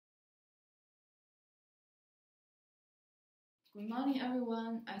Good morning,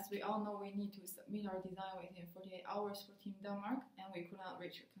 everyone. As we all know, we need to submit our design within 48 hours for Team Denmark, and we could not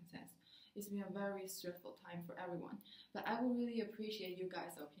reach a consensus. It's been a very stressful time for everyone, but I would really appreciate you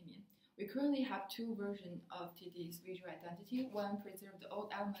guys' opinion. We currently have two versions of TD's visual identity. One preserves the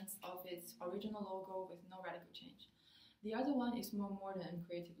old elements of its original logo with no radical change. The other one is more modern and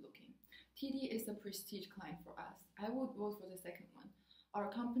creative looking. TD is a prestige client for us. I would vote for the second one.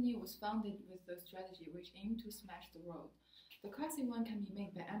 Our company was founded with the strategy which aimed to smash the world. The classic one can be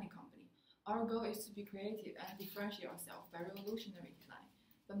made by any company. Our goal is to be creative and differentiate ourselves by revolutionary design.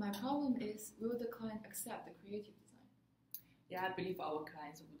 But my problem is, will the client accept the creative design? Yeah, I believe our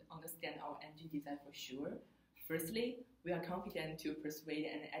clients would understand our engine design for sure. Firstly, we are confident to persuade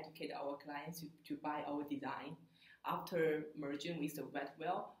and educate our clients to buy our design. After merging with the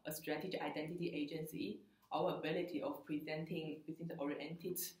Wetwell, a strategic identity agency, our ability of presenting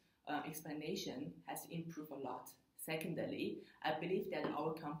business-oriented explanation has improved a lot. Secondly, I believe that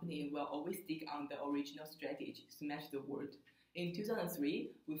our company will always stick on the original strategy, smash the world. In 2003,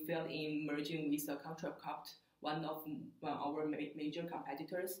 we failed in merging with Contract, one of our major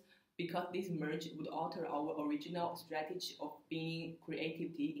competitors, because this merge would alter our original strategy of being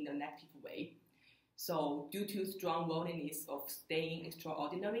creativity in a negative way. So, due to strong willingness of staying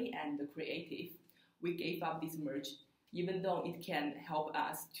extraordinary and creative, we gave up this merge, even though it can help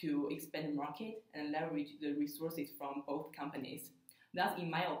us to expand the market and leverage the resources from both companies. Thus, in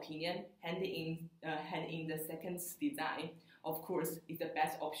my opinion, handing in the second design, of course, is the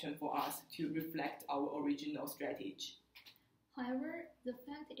best option for us to reflect our original strategy. However, the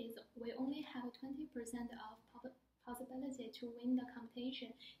fact is we only have 20% of possibility to win the competition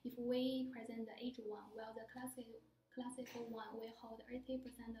if we present the age one, while the classical one will hold 80%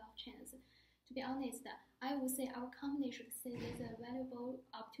 of chance. To be honest, I would say our company should see these valuable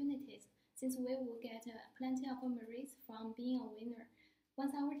opportunities, since we will get plenty of merits from being a winner.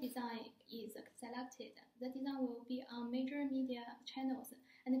 Once our design is selected, the design will be on major media channels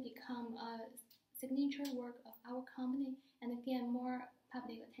and become a signature work of our company and gain more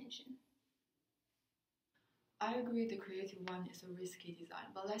public attention. I agree the creative one is a risky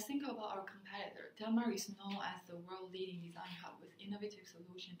design, but let's think about our competitor. Denmark is known as the world-leading design hub with innovative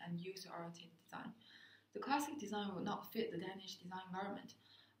solution and user-oriented design. The classic design will not fit the Danish design environment.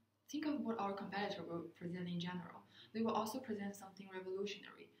 Think of what our competitor will present in general. They will also present something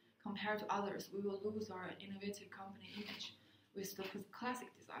revolutionary. Compared to others, we will lose our innovative company image with the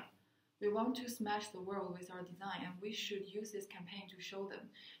classic design. We want to smash the world with our design, and we should use this campaign to show them,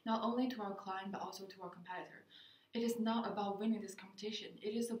 not only to our client but also to our competitor. It is not about winning this competition,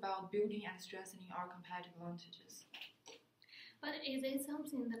 it is about building and strengthening our competitive advantages. But is it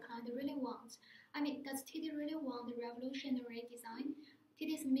something the client really wants? I mean, does TD really want revolutionary design?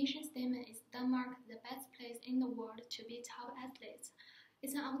 TD's mission statement is Denmark, the best place in the world to be top athletes.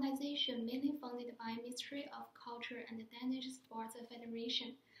 It's an organization mainly funded by Ministry of Culture and the Danish Sports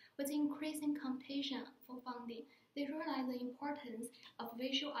Federation. With increasing competition for funding, they realize the importance of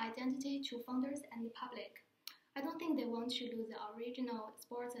visual identity to funders and the public. I don't think they want to lose the original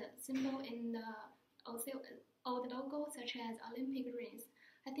sports symbol in the old logo, such as Olympic rings.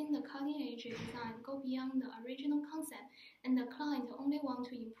 I think the cutting-edge design go beyond the original concept, and the client only want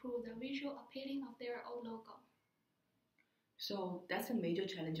to improve the visual appealing of their old logo. So that's a major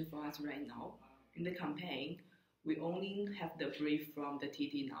challenge for us right now. In the campaign, we only have the brief from the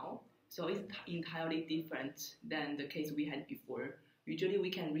TD now, so it's entirely different than the case we had before. Usually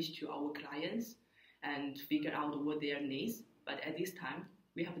we can reach to our clients and figure out what their needs, but at this time,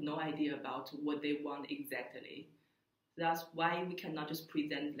 we have no idea about what they want exactly. That's why we cannot just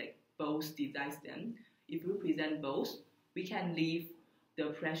present both designs then. If we present both, we can leave the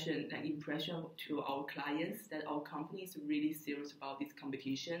impression to our clients that our company is really serious about this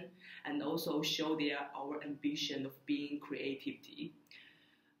competition and also show our ambition of being creativity.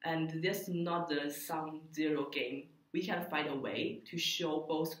 And this is not the sum zero game. We can find a way to show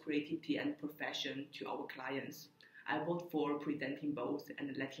both creativity and profession to our clients. I vote for presenting both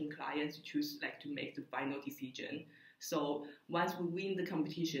and letting clients choose to make the final decision. So once we win the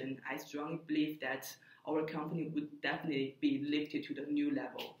competition, I strongly believe that our company would definitely be lifted to the new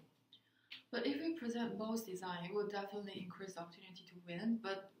level. But if we present both design, it will definitely increase the opportunity to win,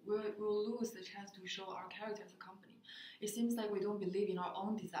 but we'll lose the chance to show our character as a company. It seems like we don't believe in our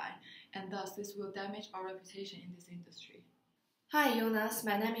own design, and thus this will damage our reputation in this industry. Hi Jonas,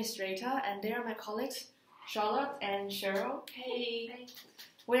 my name is Rita, and they are my colleagues, Charlotte and Cheryl. Hey.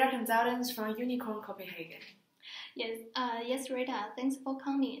 We are consultants from Unicorn Copenhagen. Yes, Rita, thanks for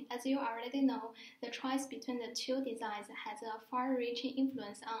coming. As you already know, the choice between the two designs has a far-reaching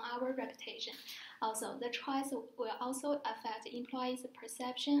influence on our reputation. Also, the choice will also affect employees'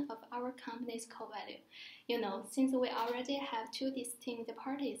 perception of our company's core value. Since we already have two distinct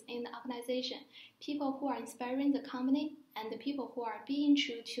parties in the organization, people who are inspiring the company and the people who are being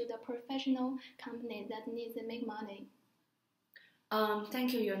true to the professional company that needs to make money.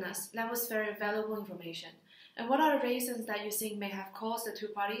 Thank you, Jonas. That was very valuable information. And what are the reasons that you think may have caused the two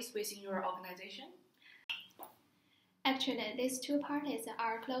parties within your organization? Actually, these two parties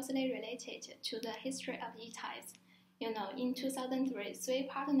are closely related to the history of E-types. In 2003, 3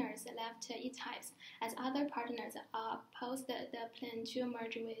 partners left E-types as other partners opposed the plan to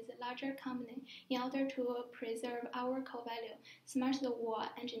merge with a larger company in order to preserve our core value, smart the war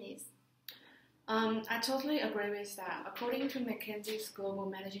engineers. I totally agree with that. According to McKinsey's Global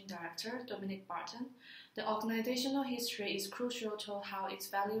Managing Director, Dominic Barton, the organizational history is crucial to how its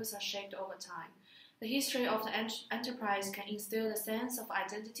values are shaped over time. The history of the enterprise can instill a sense of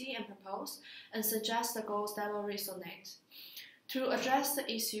identity and purpose and suggest the goals that will resonate. To address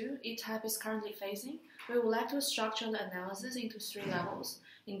the issue E-type is currently facing, we would like to structure the analysis into 3 levels: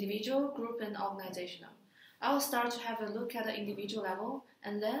 individual, group, and organizational. I will start to have a look at the individual level,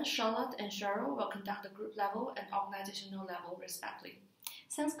 and then Charlotte and Cheryl will conduct the group level and organizational level respectively.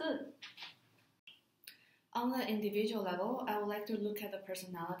 Sounds good. On the individual level, I would like to look at the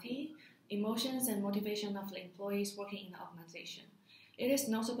personality, emotions, and motivation of the employees working in the organization. It is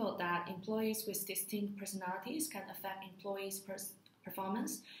notable that employees with distinct personalities can affect employees'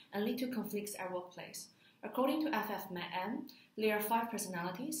 performance and lead to conflicts at workplace. According to FFM, there are 5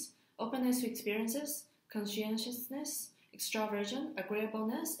 personalities: openness to experiences, conscientiousness, extroversion,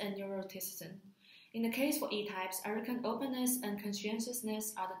 agreeableness, and neuroticism. In the case for E-types, I reckon openness and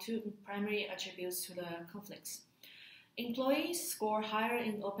conscientiousness are the 2 primary attributes to the conflicts. Employees score higher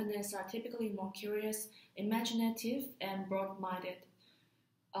in openness are typically more curious, imaginative, and broad-minded.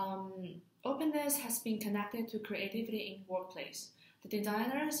 Openness has been connected to creativity in workplace. The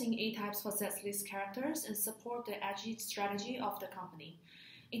designers in E-types possess these characters and support the agile strategy of the company.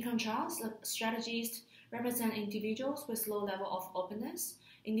 In contrast, the strategists represent individuals with low level of openness.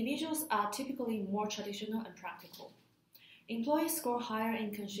 Individuals are typically more traditional and practical. Employees score higher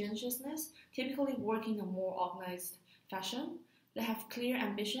in conscientiousness, typically work in a more organized fashion. They have clear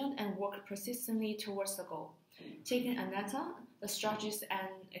ambition and work persistently towards the goal. Taking Annetta, the strategist,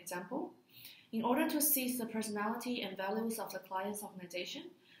 an example, in order to seize the personality and values of the client's organization,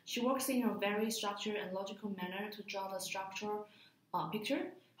 she works in a very structured and logical manner to draw the structural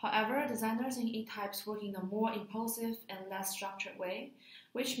picture. However, designers in E-types work in a more impulsive and less structured way,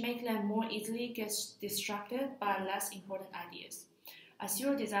 which make them more easily get distracted by less important ideas. As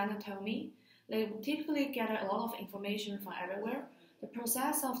your designer told me, they typically gather a lot of information from everywhere. The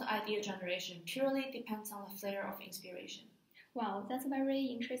process of the idea generation purely depends on the flair of inspiration. Wow, that's a very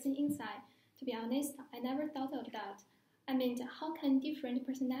interesting insight. To be honest, I never thought of that. How can different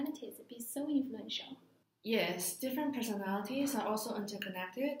personalities be so influential? Yes, different personalities are also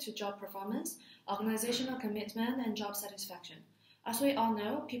interconnected to job performance, organizational commitment, and job satisfaction. As we all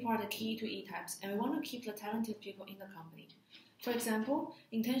know, people are the key to E-types, and we want to keep the talented people in the company. For example,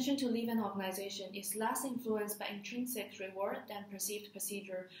 intention to leave an organization is less influenced by intrinsic reward than perceived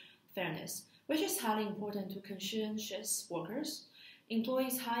procedure fairness, which is highly important to conscientious workers.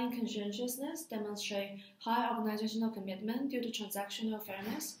 Employees high in conscientiousness demonstrate high organizational commitment due to transactional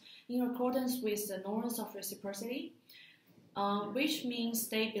fairness in accordance with the norms of reciprocity, which means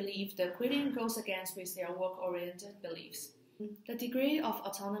they believe the quitting goes against with their work-oriented beliefs. The degree of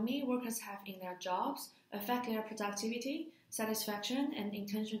autonomy workers have in their jobs affect their productivity, satisfaction, and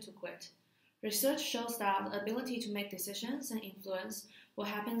intention to quit. Research shows that the ability to make decisions and influence what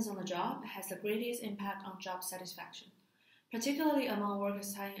happens on the job has the greatest impact on job satisfaction, particularly among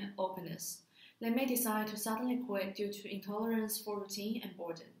workers high in openness. They may decide to suddenly quit due to intolerance for routine and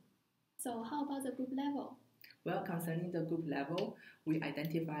boredom. So how about the group level? Well, concerning the group level, we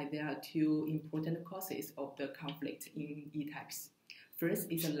identify there are 2 important causes of the conflict in E-types.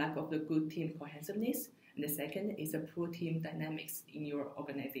 First is a lack of the good team cohesiveness, and the second is a poor team dynamics in your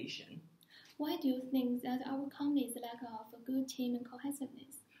organization. Why do you think that our company's lack of a good team and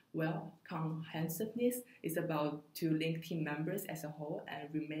cohesiveness? Well, comprehensiveness is about to link team members as a whole and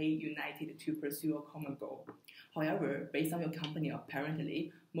remain united to pursue a common goal. However, based on your company,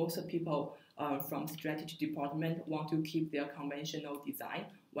 apparently, most people from strategy department want to keep their conventional design,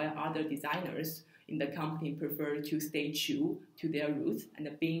 while other designers in the company prefer to stay true to their roots and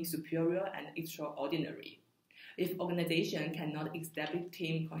being superior and extraordinary. If organization cannot establish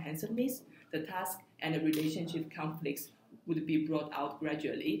team cohesiveness, the task and the relationship conflicts would be brought out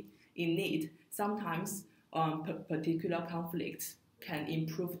gradually. Indeed, sometimes particular conflicts can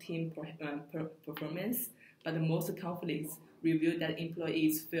improve team performance, but most conflicts reveal that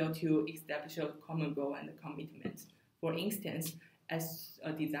employees fail to establish a common goal and commitment. For instance, as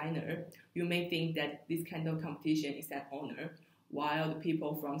a designer, you may think that this kind of competition is an honor, while the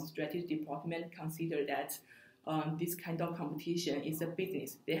people from strategy department consider that this kind of competition is a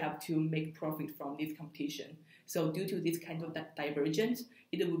business. They have to make profit from this competition. So due to this kind of divergence,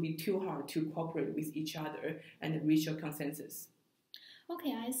 it will be too hard to cooperate with each other and reach a consensus.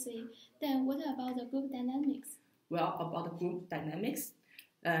 Okay, I see. Then what about the group dynamics? Well, about the group dynamics,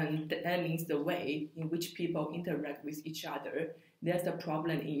 that means the way in which people interact with each other. There's a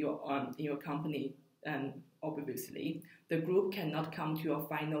problem in your company, obviously. The group cannot come to a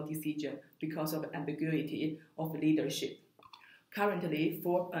final decision because of ambiguity of leadership. Currently,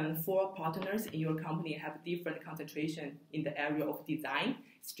 four partners in your company have different concentration in the area of design,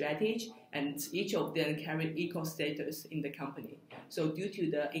 strategy, and each of them carry equal status in the company. So due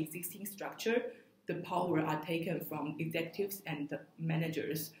to the existing structure, the power are taken from executives and the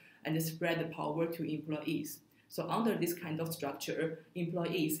managers and spread the power to employees. So under this kind of structure,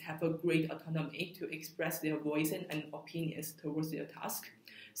 employees have a great autonomy to express their voice and opinions towards their task.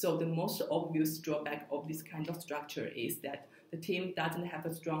 So the most obvious drawback of this kind of structure is that the team doesn't have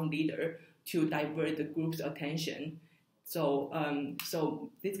a strong leader to divert the group's attention. So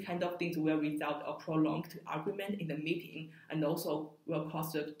this kind of things will result a prolonged argument in the meeting and also will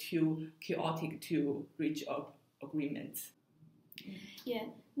cause it too chaotic to reach agreements. Yeah,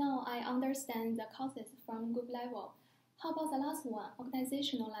 now I understand the causes from group level. How about the last one,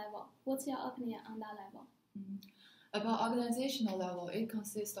 organizational level? What's your opinion on that level? About organizational level, it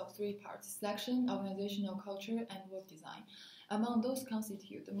consists of three parts: selection, organizational culture, and work design. Among those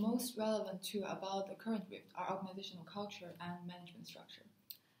constitute the most relevant two about the current rift are organizational culture and management structure.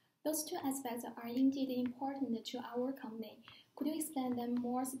 Those two aspects are indeed important to our company. Could you explain them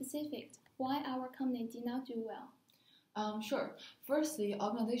more specific? Why our company did not do well? Sure. Firstly,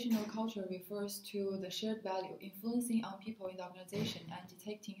 organizational culture refers to the shared value influencing on people in the organization and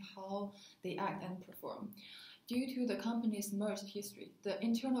detecting how they act and perform. Due to the company's merged history, the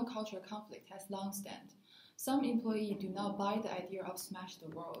internal culture conflict has long stand. Some employees do not buy the idea of smash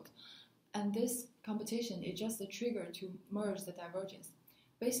the world, and this competition is just a trigger to merge the divergence.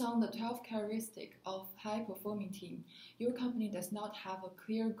 Based on the 12 characteristics of high-performing team, your company does not have a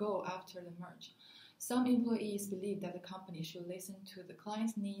clear goal after the merge. Some employees believe that the company should listen to the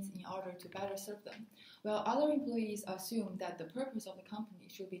client's needs in order to better serve them, while other employees assume that the purpose of the company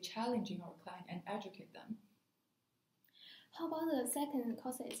should be challenging our client and educate them. How about the second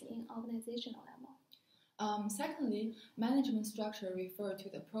causes in organizational level? Secondly, management structure refers to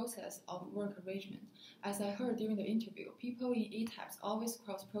the process of work arrangement. As I heard during the interview, people in E-types always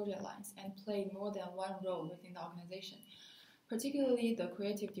cross project lines and play more than one role within the organization. Particularly the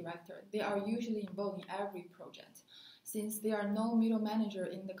creative director, they are usually involved in every project. Since there are no middle manager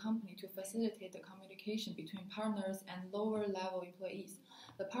in the company to facilitate the communication between partners and lower-level employees,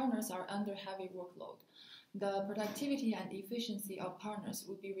 the partners are under heavy workload. The productivity and efficiency of partners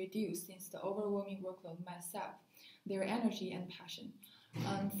would be reduced since the overwhelming workload might sap their energy and passion.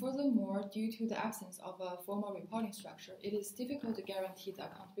 And furthermore, due to the absence of a formal reporting structure, it is difficult to guarantee the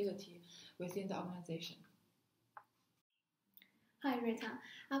accountability within the organization. Hi Rita,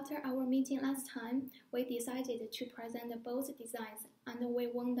 after our meeting last time, we decided to present both designs and we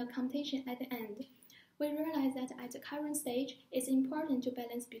won the competition at the end. We realized that at the current stage, it's important to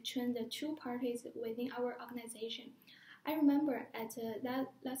balance between the two parties within our organization. I remember at that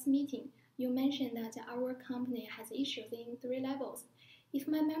last meeting, you mentioned that our company has issues in 3 levels. If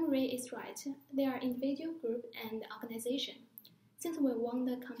my memory is right, they are individual, group, and organization. Since we won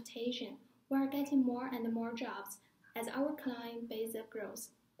the competition, we are getting more and more jobs. As our client base grows,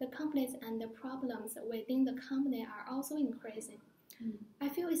 the conflicts and the problems within the company are also increasing. I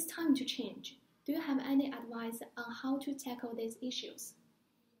feel it's time to change. Do you have any advice on how to tackle these issues?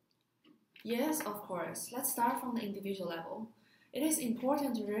 Yes, of course. Let's start from the individual level. It is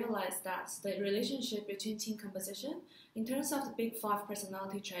important to realize that the relationship between team composition in terms of the big 5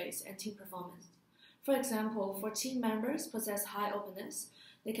 personality traits and team performance. For example, for team members possess high openness,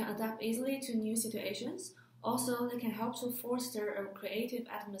 they can adapt easily to new situations. Also, they can help to foster a creative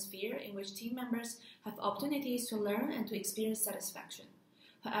atmosphere in which team members have opportunities to learn and to experience satisfaction.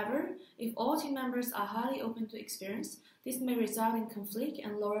 However, if all team members are highly open to experience, this may result in conflict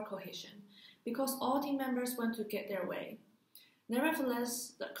and lower cohesion, because all team members want to get their way.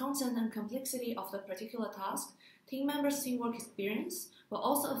 Nevertheless, the content and complexity of the particular task, team members' teamwork experience will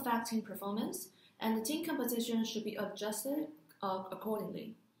also affect team performance, and the team composition should be adjusted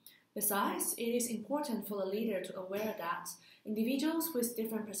accordingly. Besides, it is important for the leader to aware that individuals with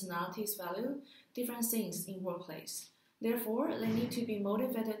different personalities value different things in workplace. Therefore, they need to be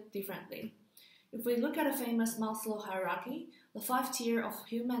motivated differently. If we look at a famous Maslow hierarchy, the 5 tiers of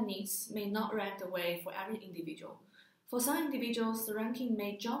human needs may not rank the way for every individual. For some individuals, the ranking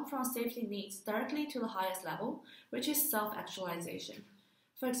may jump from safety needs directly to the highest level, which is self-actualization.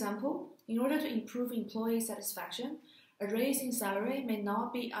 For example, in order to improve employee satisfaction, a raise in salary may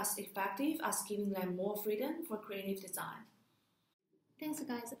not be as effective as giving them more freedom for creative design. Thanks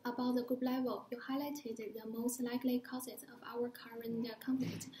guys. About the group level, you highlighted the most likely causes of our current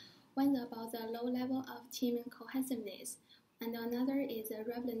conflict. One is about the low level of team cohesiveness, and another is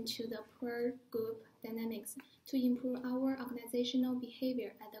relevant to the poor group dynamics. To improve our organizational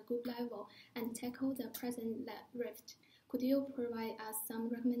behavior at the group level and tackle the present rift, could you provide us some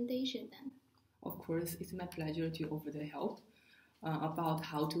recommendation then? Of course, it's my pleasure to offer the help. About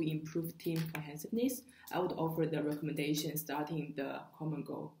how to improve team cohesiveness, I would offer the recommendation starting the common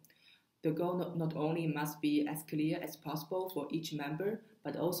goal. The goal not only must be as clear as possible for each member,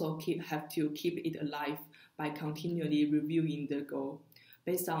 but also have to keep it alive by continually reviewing the goal.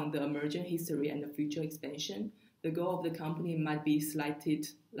 Based on the emergent history and the future expansion, the goal of the company might be slightly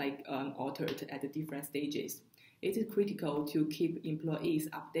altered at the different stages. It is critical to keep employees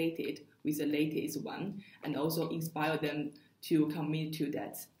updated with the latest one and also inspire them to commit to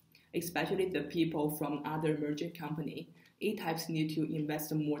that. Especially the people from other merged company, E-types need to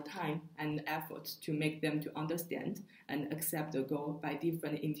invest more time and effort to make them to understand and accept the goal by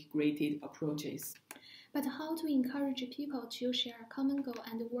different integrated approaches. But how to encourage people to share a common goal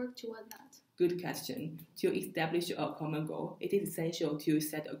and work toward that? Good question. To establish a common goal, it is essential to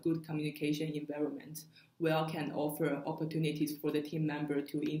set a good communication environment where can offer opportunities for the team member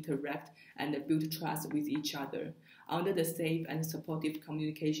to interact and build trust with each other. Under the safe and supportive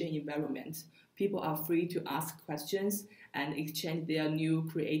communication environment, people are free to ask questions and exchange their new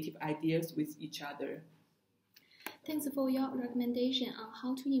creative ideas with each other. Thanks for your recommendation on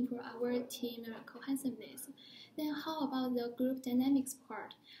how to improve our team cohesiveness. Then how about the group dynamics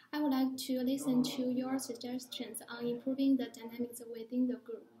part? I would like to listen to your suggestions on improving the dynamics within the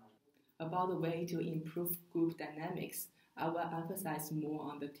group. About the way to improve group dynamics, I will emphasize more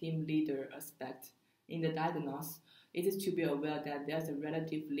on the team leader aspect. In the diagnosis, it is to be aware that there's a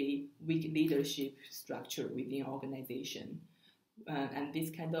relatively weak leadership structure within an organization. And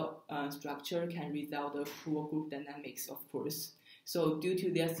this kind of structure can result in poor group dynamics, of course. So due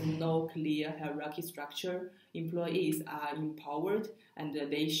to there's no clear hierarchy structure, employees are empowered and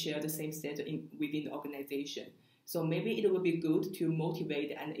they share the same status within the organization. So maybe it would be good to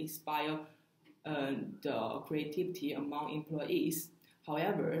motivate and inspire the creativity among employees.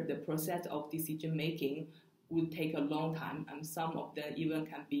 However, the process of decision making would take a long time and some of them even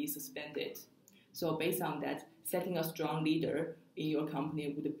can be suspended. So based on that, setting a strong leader in your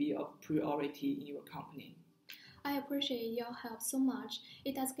company would be a priority in your company. I appreciate your help so much.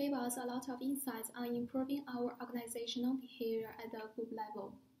 It does give us a lot of insights on improving our organizational behavior at the group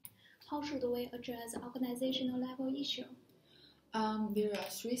level. How should we address organizational level issue? There are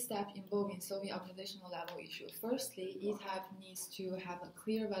 3 steps involved in solving organizational level issue. Firstly, E-type needs to have a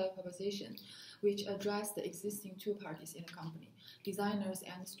clear value proposition which address the existing 2 parties in the company, designers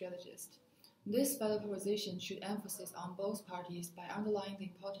and strategists. This value proposition should emphasize on both parties by underlying the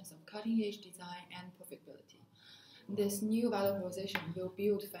importance of cutting-edge design and profitability. This new value proposition will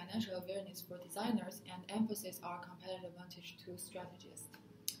build financial awareness for designers and emphasize our competitive advantage to strategists.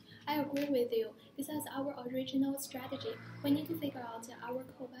 I agree with you. Besides our original strategy, we need to figure out our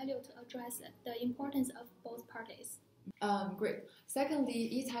core value to address the importance of both parties. Great. Secondly,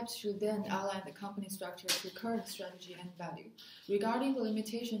 E-types should then align the company structure to current strategy and value. Regarding the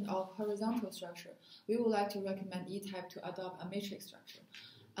limitation of horizontal structure, we would like to recommend E-type to adopt a matrix structure,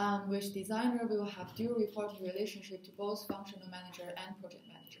 which designer will have dual reporting relationship to both functional manager and project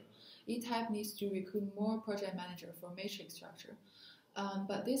manager. E-type needs to recruit more project manager for matrix structure.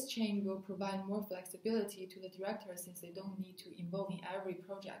 But this change will provide more flexibility to the director since they don't need to involve in every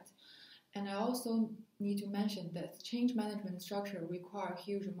project. And I also need to mention that change management structure requires a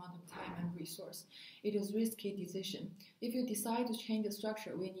huge amount of time and resource. It is a risky decision. If you decide to change the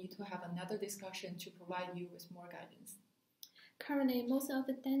structure, we need to have another discussion to provide you with more guidance. Currently, most of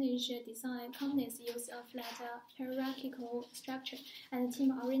the Danish design companies use a flat hierarchical structure and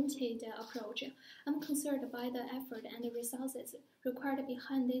team-oriented approach. I'm concerned by the effort and the resources required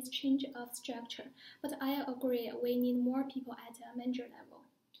behind this change of structure, but I agree we need more people at a manager level.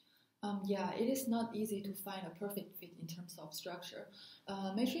 Yeah, it is not easy to find a perfect fit in terms of structure.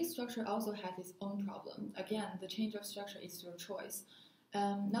 Matrix structure also has its own problem. Again, the change of structure is your choice.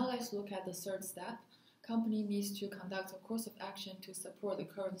 Now let's look at the third step. Company needs to conduct a course of action to support the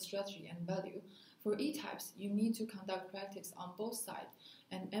current strategy and value. For E-types, you need to conduct practice on both sides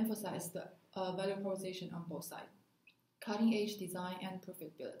and emphasize the value proposition on both sides, cutting-edge design and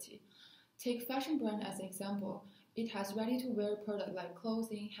profitability. Take fashion brand as an example. It has ready-to-wear products like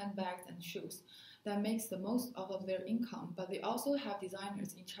clothing, handbags, and shoes that makes the most of their income, but they also have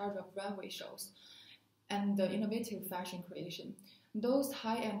designers in charge of runway shows and the innovative fashion creation. Those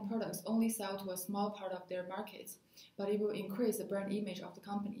high-end products only sell to a small part of their markets, but it will increase the brand image of the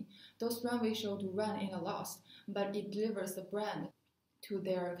company. Those runway shows do run in a loss, but it delivers the brand to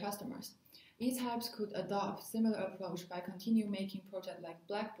their customers. E-types could adopt similar approach by continue making projects like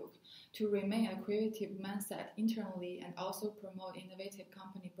Black Book to remain a creative mindset internally and also promote innovative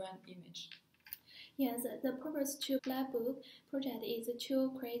company brand image. Yes, the purpose to Black Book project is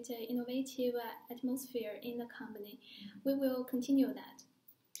to create an innovative atmosphere in the company. We will continue that.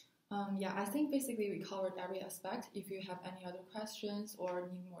 Yeah, I think basically we covered every aspect. If you have any other questions or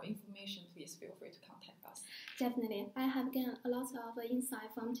need more information, please feel free to contact us. Definitely. I have gained a lot of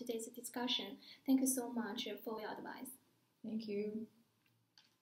insight from today's discussion. Thank you so much for your advice. Thank you.